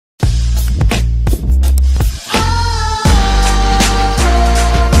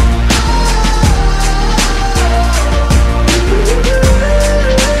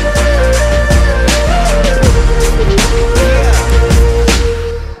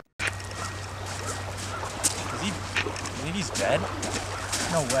dead?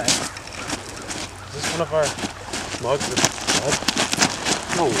 No way. Is this one of our mugs that's dead?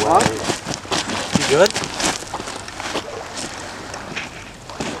 No way. You good?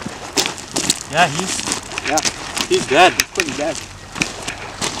 Yeah, he's dead. He's pretty dead.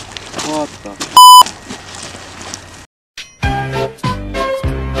 What the?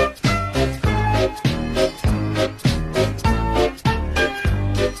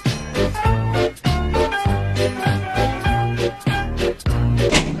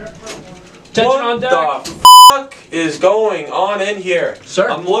 What the fuck is going on in here? Sir?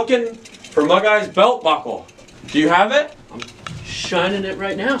 I'm looking for my guy's belt buckle. Do you have it? I'm shining it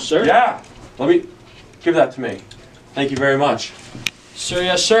right now, sir. Yeah. Let me give that to me. Thank you very much. Sir,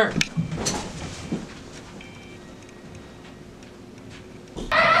 yes, sir.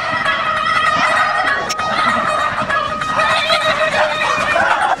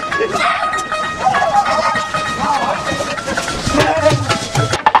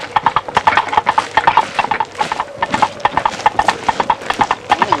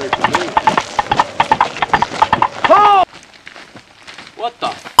 What the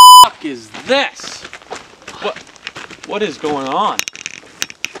fuck is this? What is going on?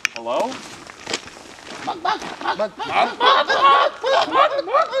 Hello?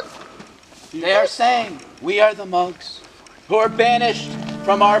 They are saying we are the mugs who are banished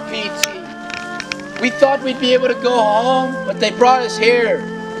from our PT. We thought we'd be able to go home, but they brought us here.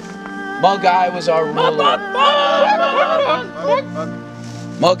 Mug-Eye was our ruler.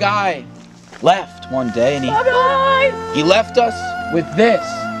 Mug-Eye left one day and he left us with this.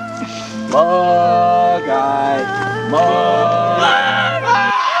 Mug-Eye, Mug-Eye.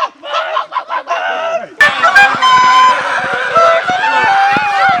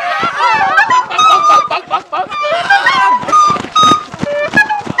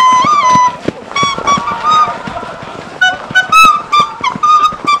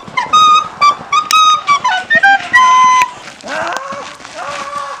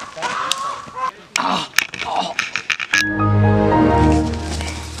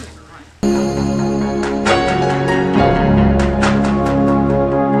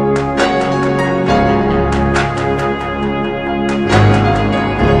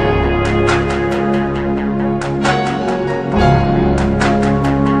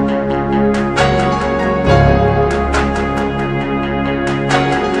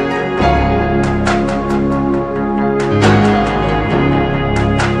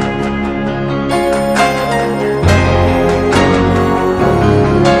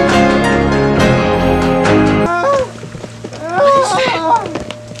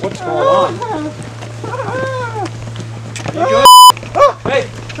 What's going on? You good? Hey,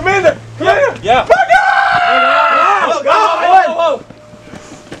 Commander! Commander! Yeah. Whoa!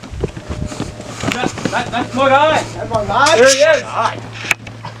 That's Mug-Eye. That's my guy. There he is.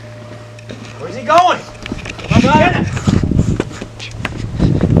 Where's he going? Mug-Eye.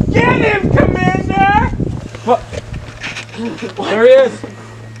 Get him, Commander! What? There he is.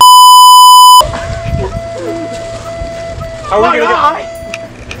 How are we gonna get?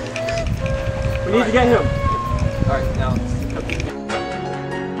 We need to get him. All right, now.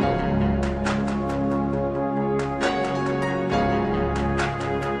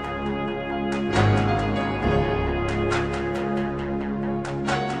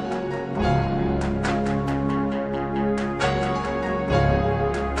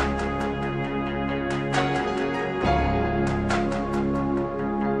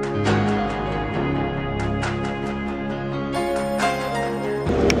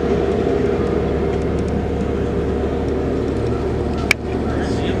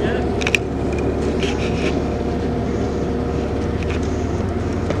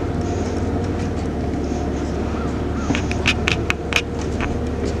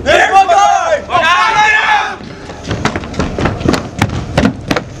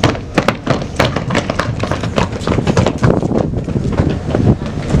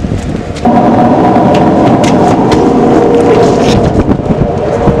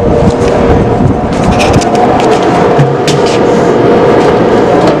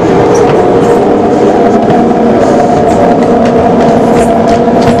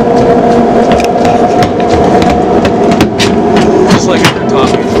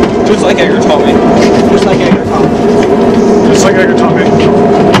 Just like Edgar taught me. Just like Edgar taught me. Just like Edgar taught me.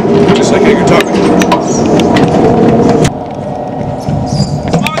 Just like Edgar taught me.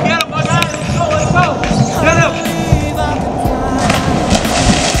 Come on, get him, Mug-Eye. Let's go. Get him.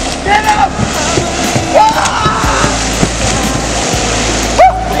 Get him!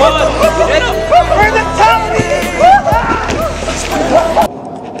 Come on, get him. We're the Tony!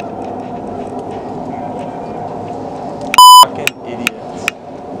 Fucking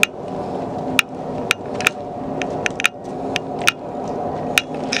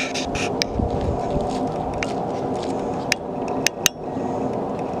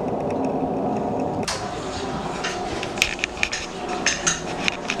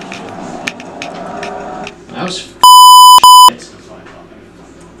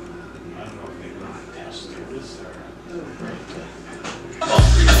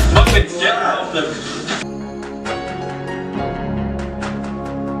the